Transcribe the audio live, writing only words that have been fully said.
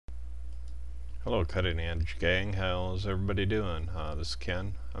Hello, Cutting Edge Gang. How's everybody doing? This is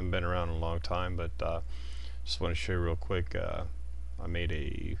Ken. I haven't been around in a long time, but just want to show you real quick. I made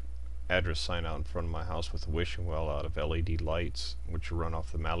a address sign out in front of my house with a wishing well out of LED lights, which run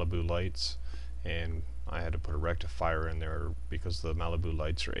off the Malibu lights, and I had to put a rectifier in there because the Malibu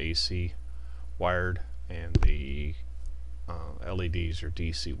lights are AC wired and the LEDs are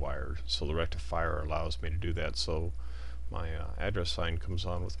DC wired. So the rectifier allows me to do that. So my address sign comes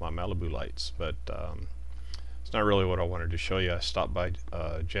on with my Malibu lights, but it's not really what I wanted to show you. I stopped by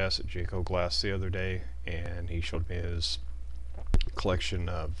Jess at Jayco Glass the other day, and he showed me his collection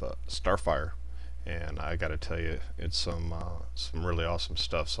of starphire, and I got to tell you, it's some really awesome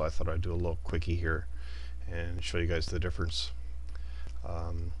stuff. So I thought I'd do a little quickie here and show you guys the difference.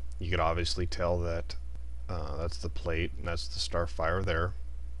 You could obviously tell that that's the plate, and that's the starphire there.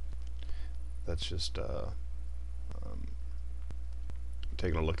 That's just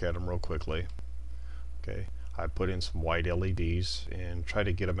taking a look at them real quickly. Okay, I put in some white LEDs and try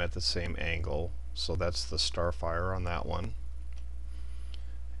to get them at the same angle. So that's the starphire on that one,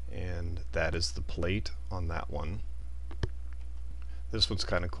 and that is the plate on that one. This one's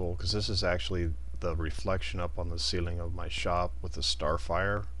kind of cool because this is actually the reflection up on the ceiling of my shop with the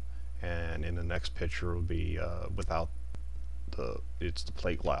starphire, and in the next picture will be without it's the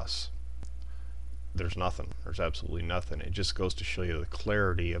plate glass. There's nothing. There's absolutely nothing. It just goes to show you the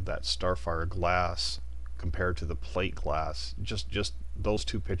clarity of that starphire glass compared to the plate glass. Just those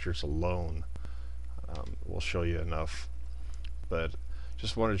two pictures alone will show you enough. But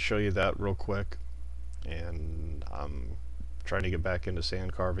just wanted to show you that real quick. And I'm trying to get back into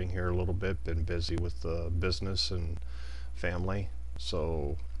sand carving here a little bit. Been busy with the business and family,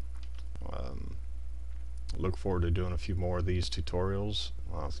 so look forward to doing a few more of these tutorials.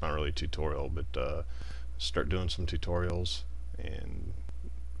 Well, it's not really a tutorial, but start doing some tutorials and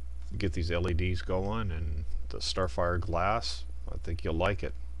get these LEDs going and the starphire glass. I think you'll like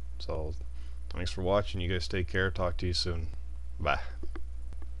it. So thanks for watching. You guys take care. Talk to you soon. Bye.